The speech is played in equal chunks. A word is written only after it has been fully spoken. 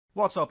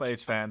What's up,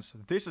 Age fans?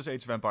 This is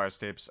Age Vampires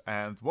Tips,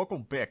 and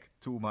welcome back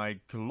to my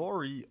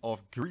Glory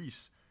of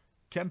Greece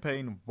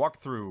campaign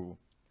walkthrough.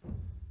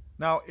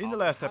 Now, in the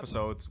last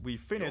episode, we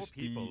finished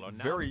the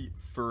very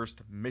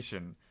first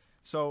mission.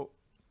 So,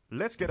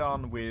 let's get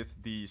on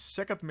with the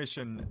second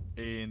mission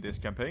in this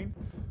campaign.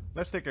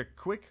 Let's take a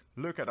quick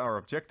look at our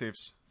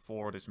objectives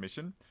for this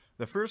mission.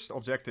 The first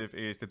objective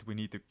is that we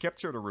need to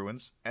capture the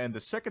ruins, and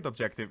the second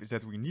objective is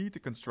that we need to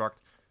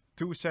construct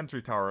 2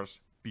 sentry towers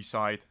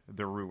beside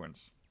the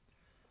ruins.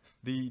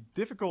 The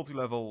difficulty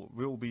level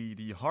will be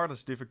the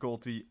hardest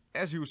difficulty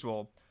as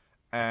usual,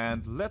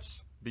 and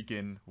let's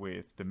begin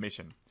with the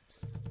mission.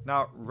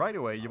 Now, right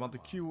away you want to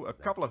queue a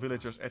couple of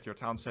villagers at your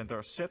town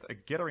center, set a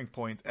gathering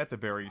point at the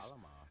berries,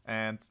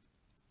 and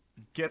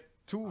get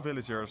 2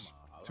 villagers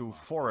to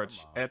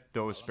forage at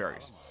those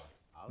berries.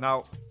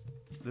 Now,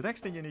 the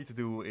next thing you need to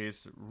do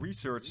is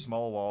research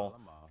small wall,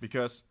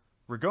 because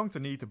we're going to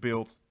need to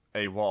build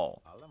a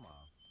wall.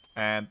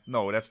 And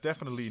no, that's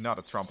definitely not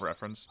a Trump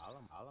reference.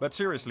 But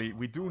seriously,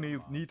 we do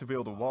need to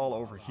build a wall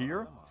over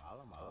here.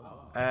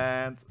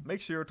 And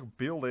make sure to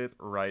build it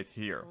right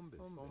here.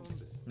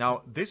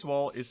 Now, this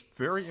wall is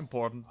very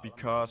important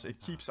because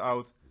it keeps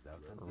out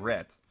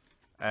red.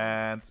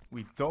 And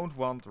we don't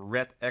want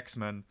red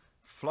X-Men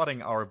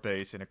flooding our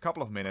base in a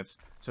couple of minutes.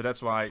 So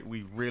that's why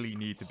we really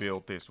need to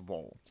build this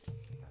wall.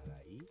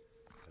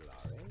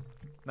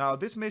 Now,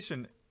 this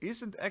mission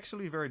isn't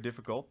actually very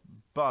difficult,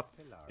 but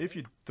if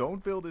you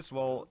don't build this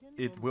wall,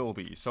 it will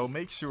be. So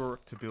make sure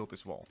to build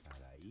this wall.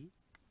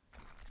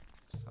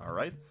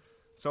 Alright,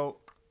 so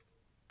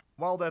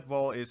while that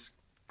wall is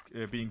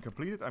being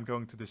completed, I'm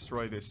going to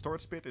destroy this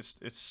storage pit.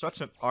 It's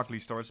such an ugly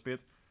storage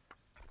pit.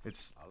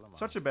 It's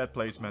such a bad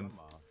placement.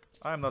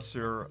 I'm not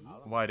sure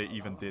why they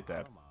even did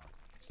that.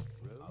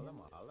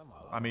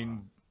 I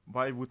mean,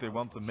 why would they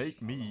want to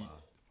make me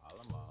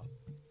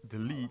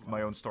delete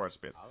my own storage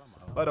pit?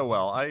 But oh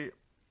well, I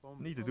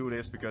need to do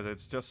this because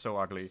it's just so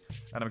ugly.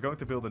 And I'm going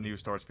to build a new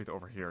storage pit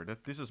over here.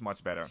 This is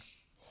much better.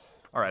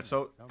 Alright,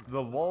 so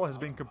the wall has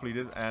been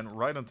completed and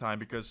right on time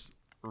because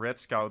red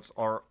scouts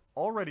are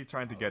already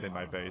trying to get in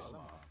my base.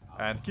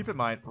 And keep in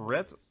mind,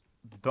 red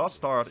does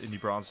start in the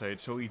Bronze Age,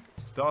 so he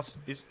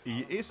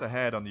is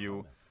ahead on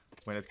you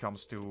when it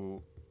comes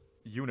to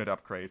unit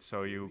upgrades,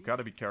 so you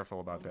gotta be careful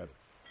about that.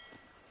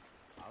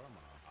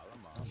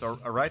 So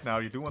right now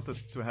you do want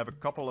to have a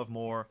couple of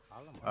more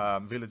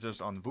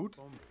villagers on wood.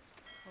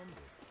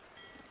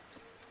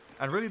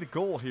 And really the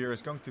goal here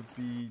is going to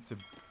be to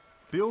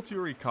build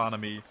your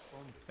economy.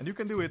 And you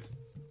can do it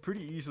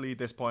pretty easily at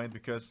this point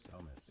because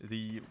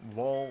the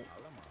wall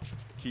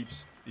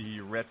keeps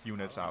the red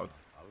units out.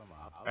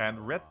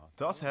 And red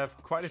does have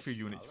quite a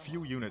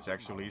few units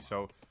actually,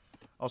 so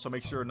also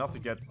make sure not to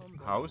get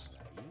housed.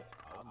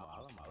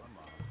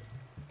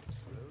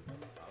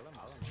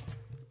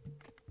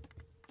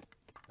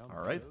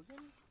 Alright,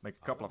 make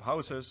a couple of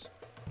houses.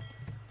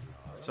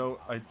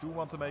 So I do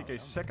want to make a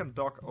second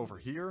dock over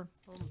here.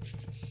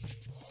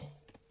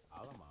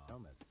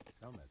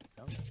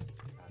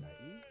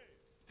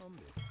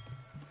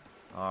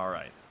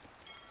 Alright.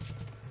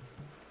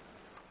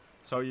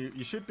 So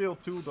you should build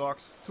two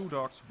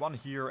docks, one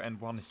here and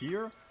one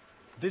here.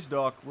 This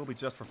dock will be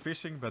just for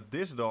fishing, but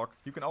this dock,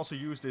 you can also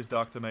use this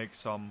dock to make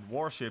some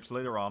warships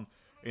later on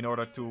in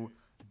order to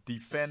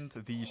defend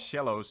the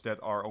shallows that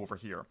are over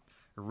here.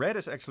 Red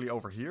is actually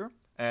over here,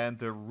 and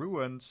the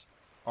ruins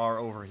are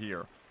over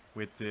here,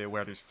 with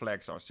where these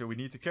flags are. So we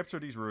need to capture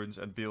these ruins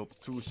and build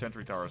 2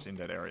 sentry towers in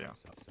that area.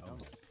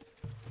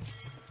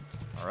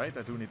 Alright,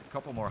 I do need a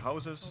couple more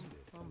houses.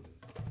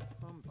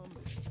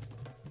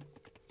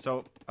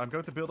 So I'm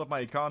going to build up my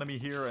economy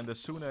here, and as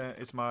soon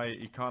as my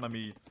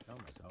economy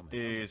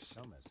is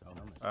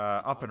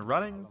up and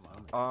running,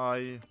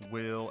 I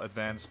will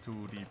advance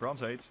to the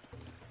Bronze Age,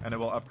 and I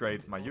will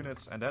upgrade my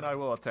units, and then I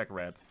will attack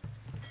red.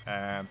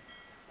 And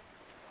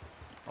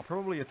I'll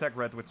probably attack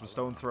red with some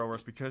stone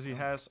throwers because he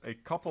has a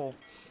couple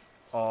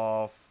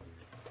of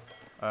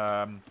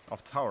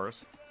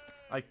towers.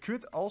 I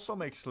could also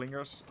make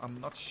slingers.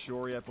 I'm not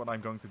sure yet what I'm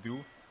going to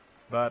do.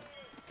 But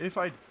if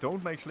I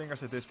don't make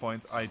slingers at this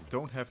point, I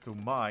don't have to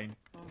mine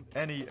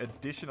any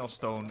additional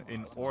stone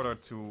in order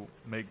to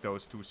make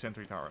those 2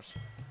 sentry towers.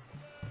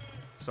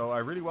 So I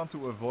really want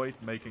to avoid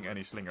making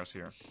any slingers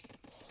here.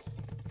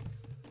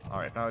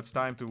 Alright, now it's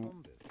time to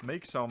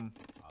make some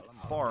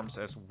farms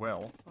as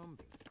well.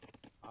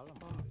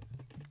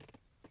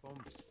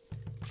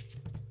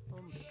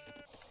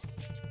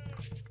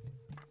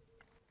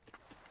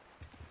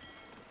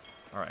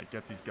 Alright,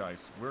 get these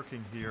guys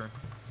working here.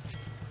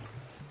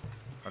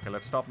 Okay,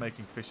 let's stop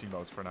making fishing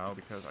boats for now,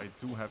 because I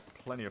do have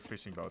plenty of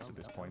fishing boats at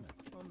this point.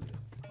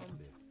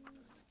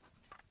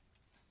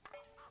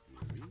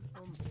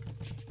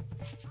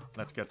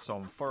 Let's get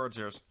some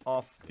foragers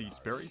off these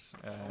berries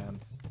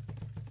and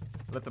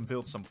let them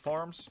build some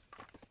farms.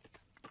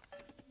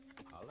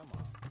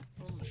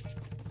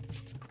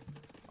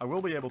 I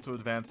will be able to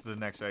advance to the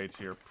next age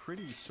here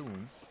pretty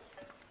soon.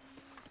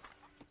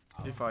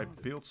 If I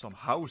build some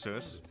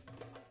houses.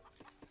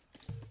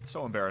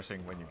 So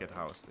embarrassing when you get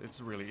housed.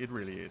 It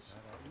really is.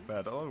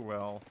 But oh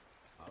well.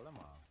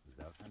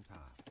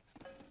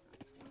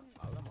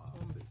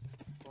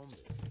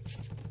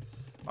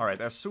 Alright,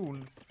 as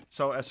soon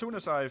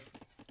as I've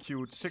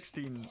queued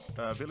 16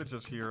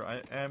 villagers here,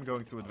 I am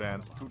going to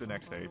advance to the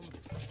next stage.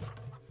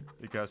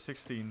 Because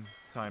 16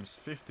 times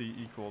 50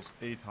 equals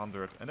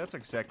 800, and that's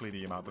exactly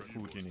the amount of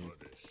food you need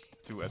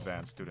to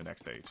advance to the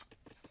next stage.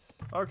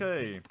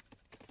 Okay.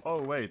 Oh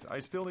wait,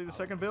 I still need a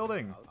second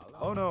building.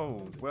 Oh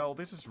no. Well,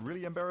 this is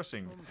really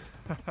embarrassing.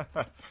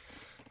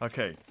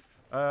 Okay.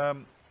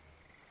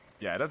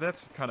 Yeah,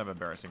 that's kind of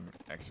embarrassing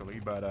actually,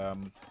 but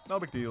no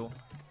big deal.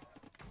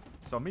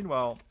 So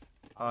meanwhile,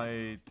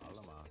 I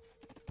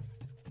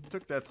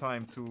took that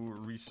time to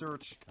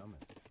research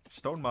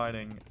stone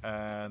mining,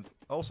 and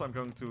also I'm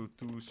going to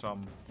do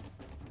some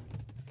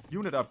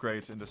unit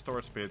upgrades in the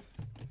storage pit,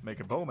 make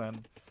a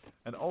bowman,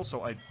 and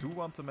also I do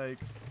want to make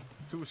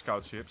 2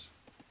 scout ships.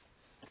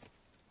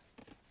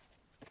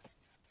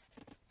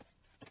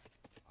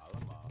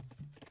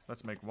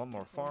 Let's make 1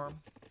 more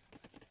farm.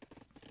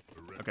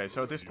 Okay,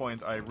 so at this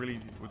point I really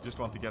would just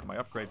want to get my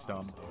upgrades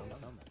done.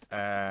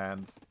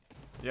 And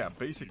yeah,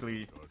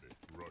 basically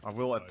I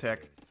will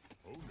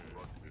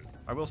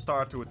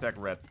start to attack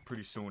red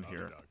pretty soon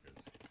here.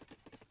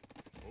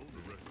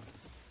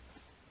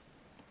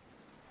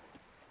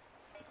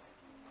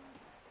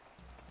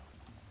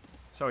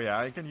 So yeah,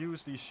 I can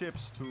use these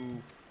ships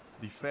to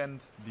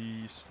defend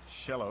these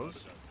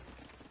shallows.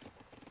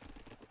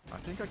 I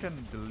think I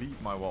can delete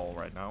my wall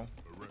right now.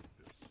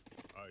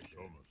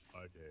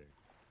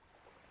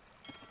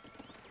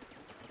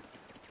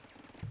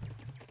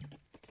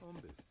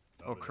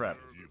 Oh crap,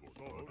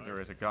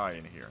 there is a guy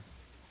in here.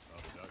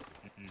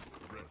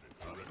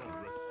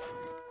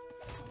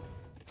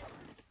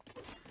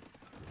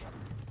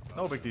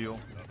 No big deal.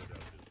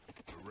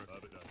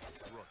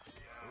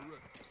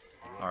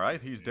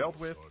 Alright, he's dealt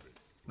with.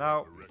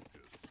 Now,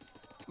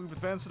 we've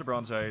advanced to the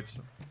Bronze Age.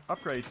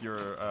 Upgrade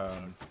your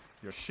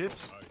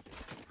ships,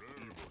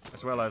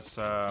 as well as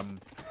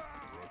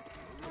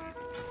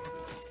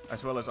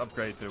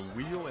upgrade the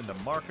wheel in the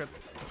market,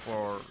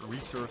 or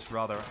research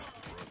rather.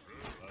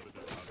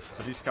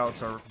 So these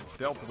scouts are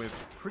dealt with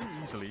pretty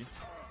easily.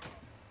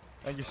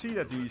 And you see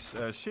that these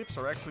ships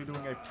are actually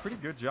doing a pretty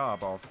good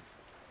job of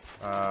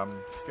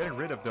getting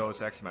rid of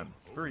those X-Men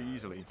very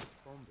easily.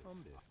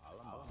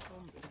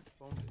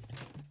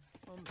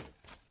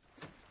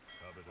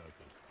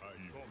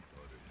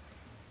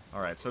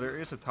 Alright, so there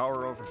is a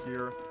tower over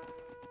here.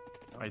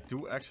 I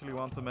do actually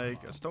want to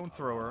make a stone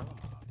thrower,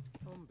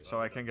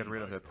 so I can get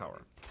rid of that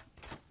tower.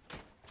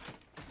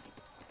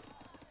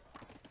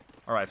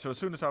 Alright, so as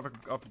soon as I've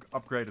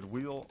upgraded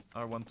wheel,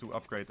 I want to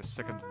upgrade the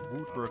second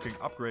woodworking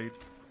upgrade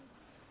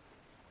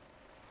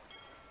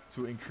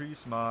to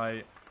increase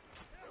the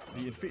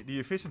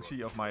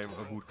efficiency of my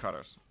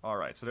woodcutters.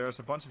 Alright, so there's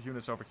a bunch of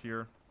units over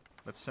here.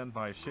 Let's send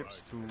my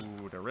ships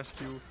to the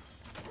rescue.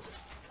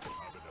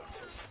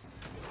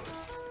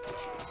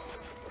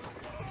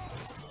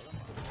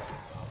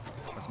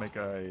 Let's make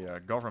a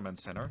government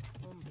center.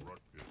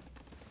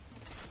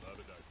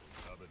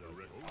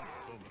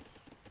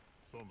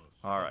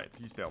 Alright,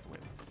 he's dealt with.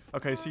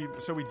 Okay, see,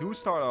 so we do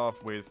start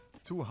off with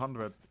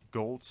 200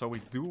 gold, so we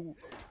do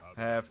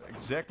have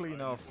exactly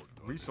enough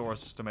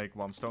resources to make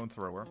 1 stone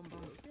thrower.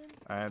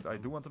 And I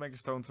do want to make a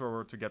stone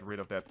thrower to get rid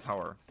of that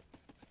tower.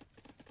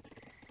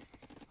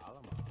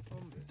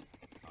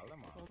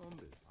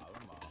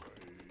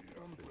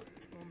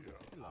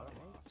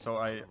 So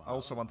I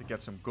also want to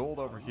get some gold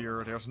over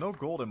here. There's no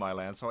gold in my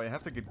land, so I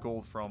have to get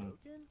gold from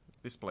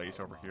this place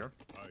over here.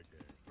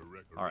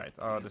 Alright,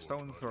 the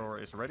stone thrower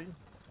is ready.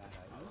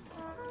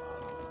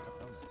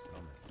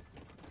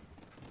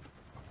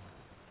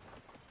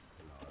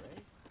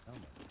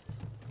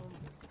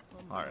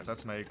 Alright,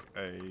 let's make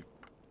a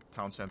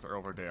town center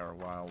over there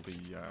while the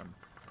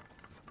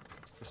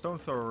stone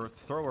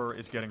thrower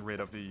is getting rid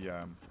of the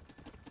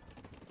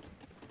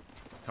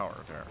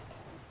tower there.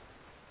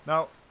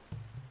 Now,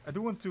 I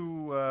do want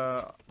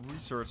to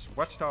research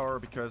Watchtower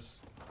because,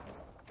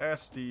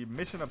 as the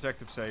mission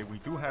objectives say, we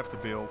do have to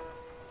build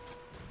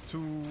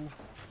 2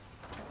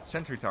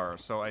 sentry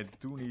towers. So I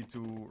do need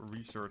to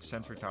research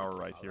sentry tower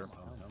right here.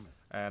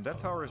 And that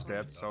tower is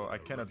dead, so I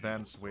can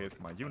advance with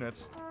my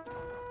units.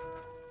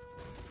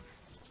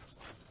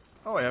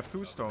 Oh, I have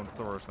 2 stone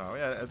throwers now.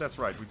 Yeah, that's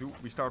right.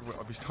 We start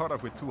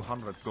off with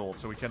 200 gold,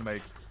 so we can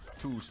make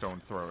 2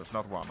 stone throwers,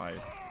 not 1.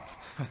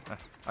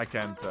 I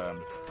can't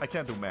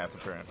do math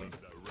apparently.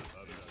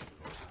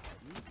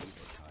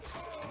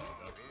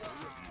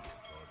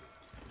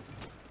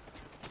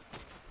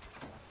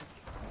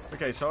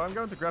 Okay, so I'm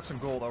going to grab some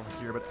gold over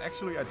here, but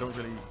actually I don't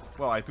really.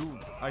 Well, I do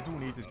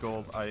need this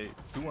gold. I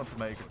do want to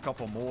make a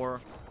couple more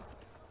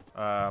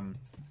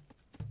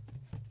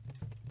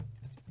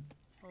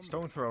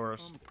stone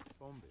throwers.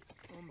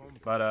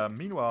 But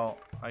meanwhile,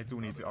 I do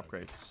need to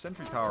upgrade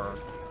sentry tower.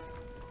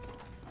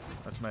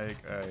 Let's make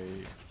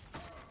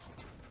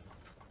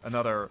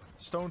another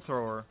stone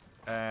thrower,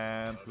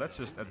 and let's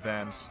just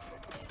advance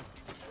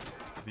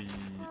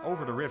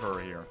over the river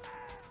here.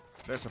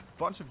 There's a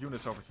bunch of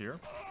units over here.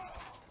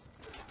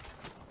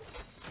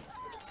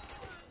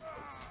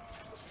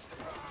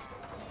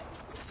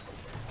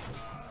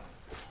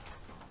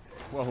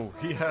 Whoa,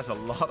 he has a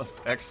lot of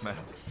X-Men.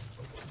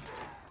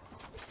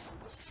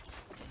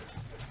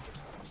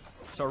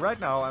 So right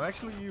now I'm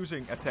actually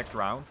using attack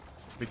ground,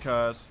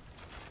 because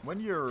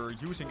when you're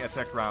using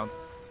attack ground,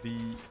 the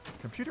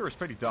computer is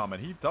pretty dumb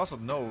and he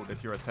doesn't know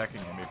that you're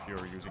attacking him if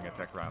you're using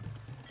attack ground.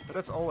 But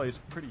that's always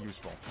pretty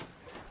useful.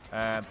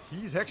 And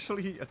he's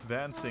actually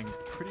advancing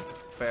pretty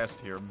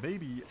fast here.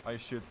 Maybe I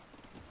should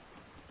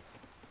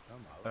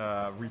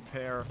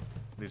repair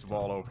this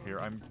wall over here.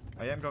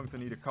 I am going to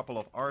need a couple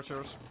of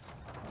archers.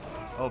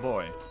 Oh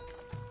boy.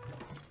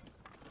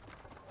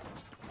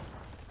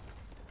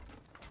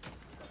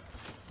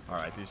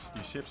 Alright, these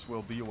ships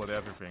will deal with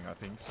everything, I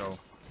think, so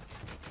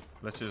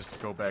let's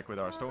just go back with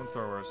our stone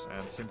throwers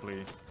and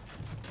simply...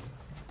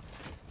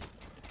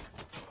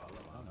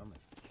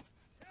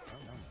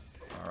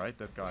 Alright,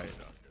 that guy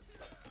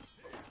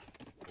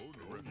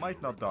might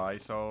not die,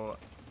 so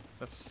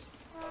let's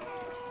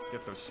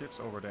get those ships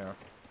over there.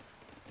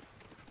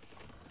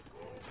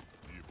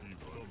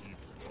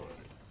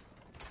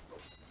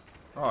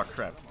 Oh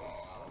crap.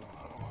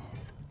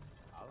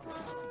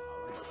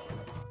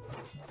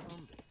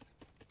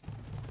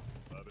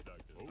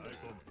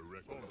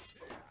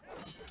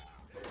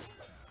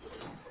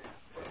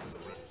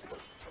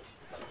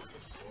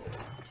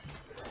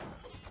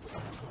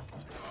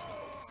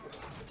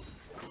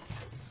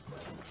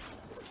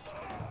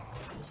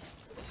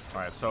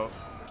 Alright, so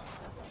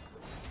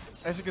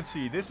as you can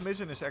see, this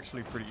mission is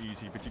actually pretty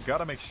easy, but you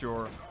gotta make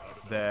sure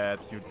that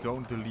you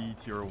don't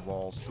delete your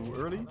walls too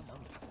early.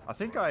 I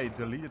think I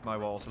deleted my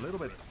walls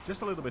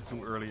just a little bit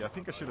too early. I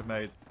think I should have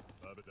made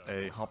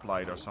a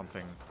hoplite or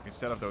something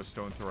instead of those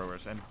stone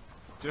throwers and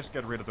just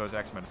get rid of those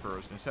X-Men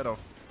first instead of,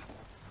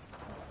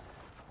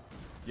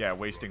 yeah,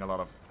 wasting a lot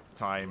of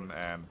time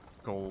and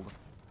gold.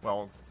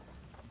 Well,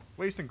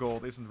 wasting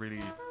gold isn't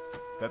really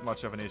that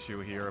much of an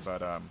issue here,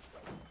 but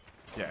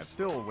yeah, it's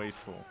still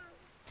wasteful.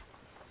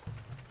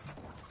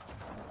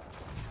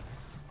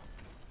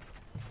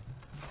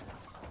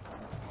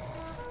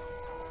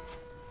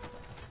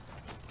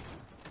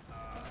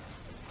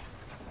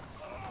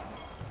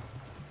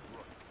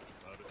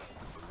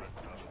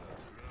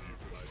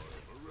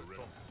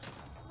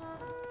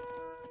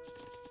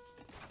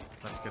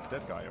 Let's get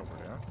that guy over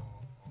there.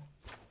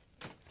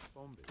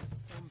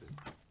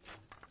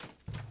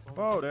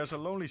 Whoa, there's a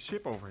lonely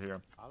ship over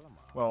here.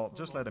 Well,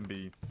 just let him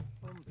be.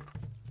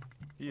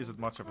 He isn't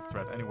much of a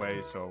threat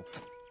anyway, so...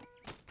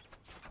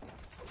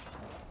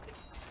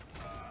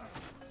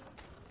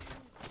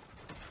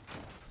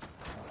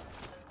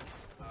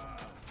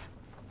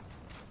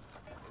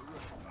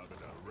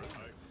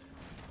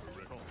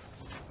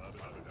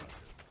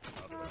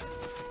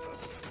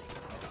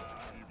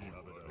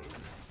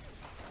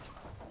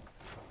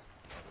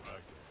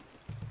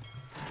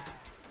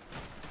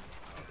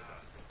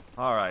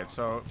 Alright,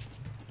 so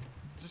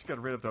just get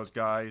rid of those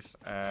guys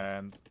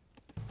and...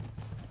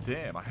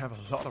 Damn, I have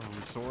a lot of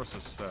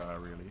resources,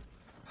 really.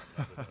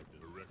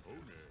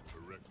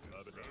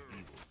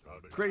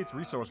 Great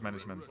resource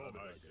management.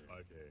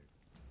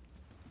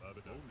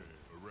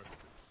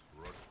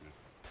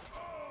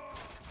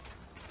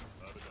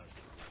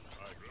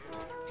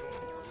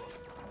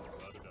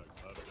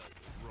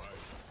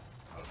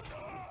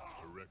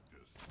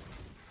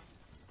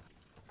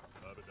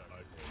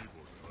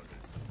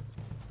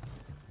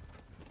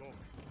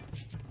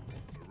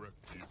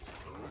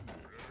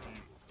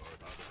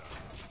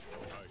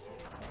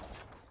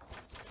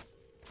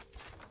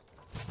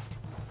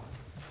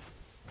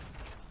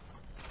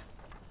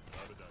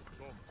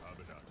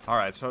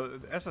 Alright, so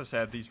as I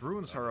said, these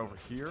ruins are over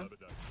here.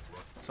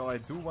 So I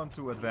do want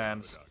to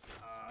advance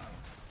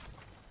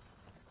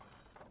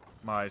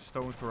my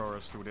stone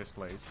throwers to this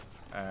place.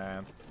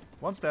 And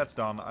once that's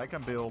done, I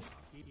can build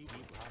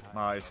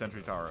my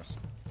sentry towers.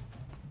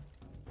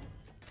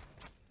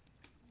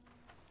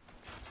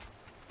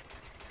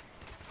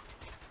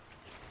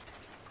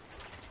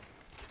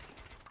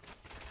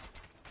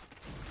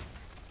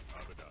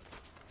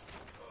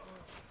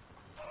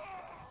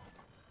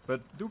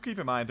 But do keep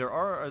in mind, there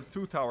are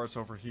two towers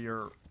over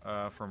here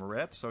from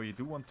red, so you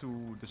do want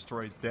to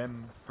destroy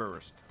them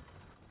first.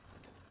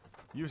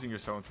 Using your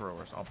stone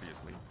throwers,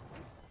 obviously.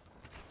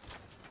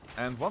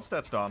 And once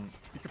that's done,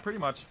 you can pretty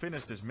much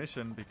finish this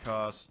mission,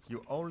 because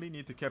you only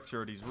need to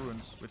capture these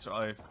ruins, which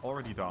I've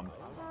already done.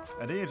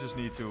 And then you just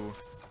need to...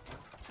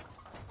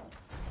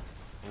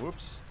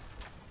 Whoops.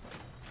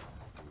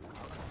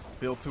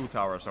 Build two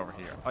towers over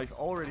here. I've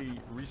already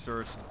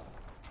researched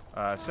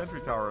sentry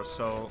towers,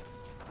 so...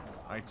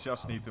 I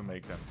just need to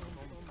make them.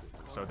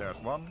 So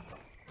there's one.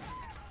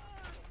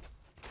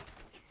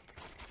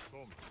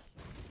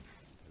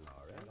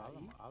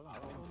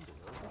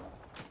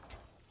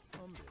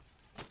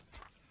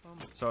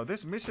 So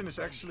this mission is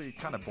actually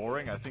kind of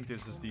boring. I think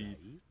this is the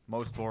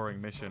most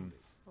boring mission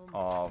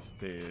of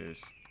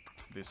this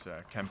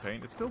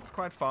campaign. It's still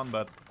quite fun,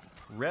 but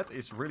red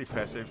is really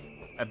passive.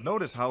 And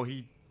notice how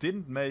he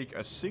didn't make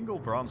a single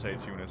Bronze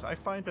Age unit. I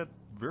find that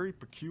very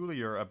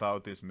peculiar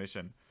about this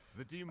mission.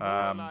 The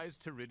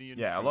demoralized Tyridian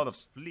Yeah, a lot of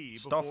flee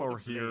stuff before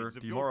over the here, blades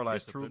of your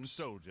demoralized disciplined troops,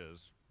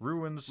 soldiers.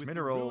 ruins, With the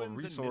mineral ruins and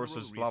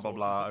resources, mineral blah blah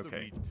blah, resources of the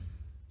okay. region.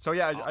 So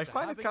yeah, I After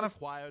find it having kind of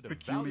acquired a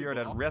peculiar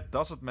that valuable Red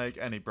doesn't make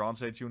any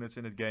Bronze Age units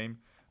in the game.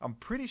 I'm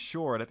pretty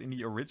sure that in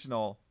the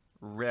original,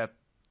 Red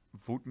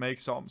would make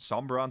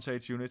some Bronze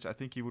Age units. I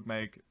think he would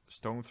make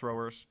stone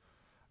throwers.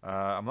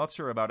 I'm not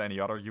sure about any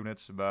other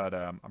units, but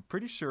I'm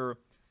pretty sure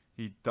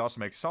he does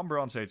make some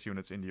Bronze Age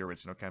units in the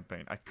original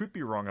campaign. I could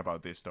be wrong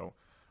about this though.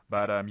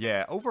 But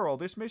yeah, overall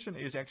this mission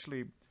is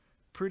actually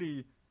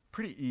pretty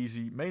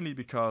easy, mainly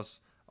because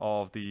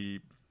of the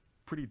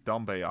pretty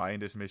dumb AI in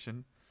this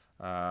mission.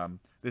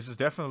 This is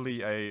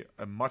definitely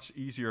a much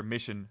easier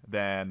mission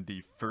than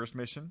the first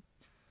mission.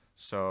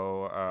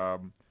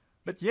 So,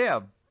 but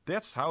yeah,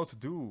 that's how to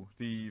do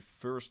the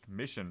first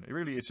mission.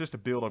 Really, it's just a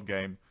build-up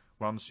game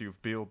once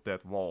you've built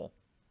that wall.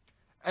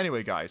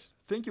 Anyway, guys,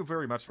 thank you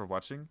very much for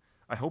watching.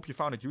 I hope you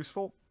found it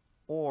useful,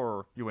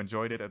 or you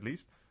enjoyed it at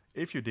least.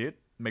 If you did,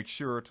 make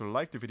sure to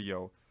like the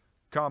video,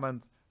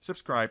 comment,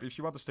 subscribe if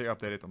you want to stay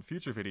updated on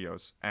future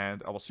videos,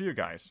 and I will see you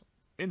guys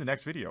in the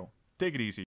next video. Take it easy.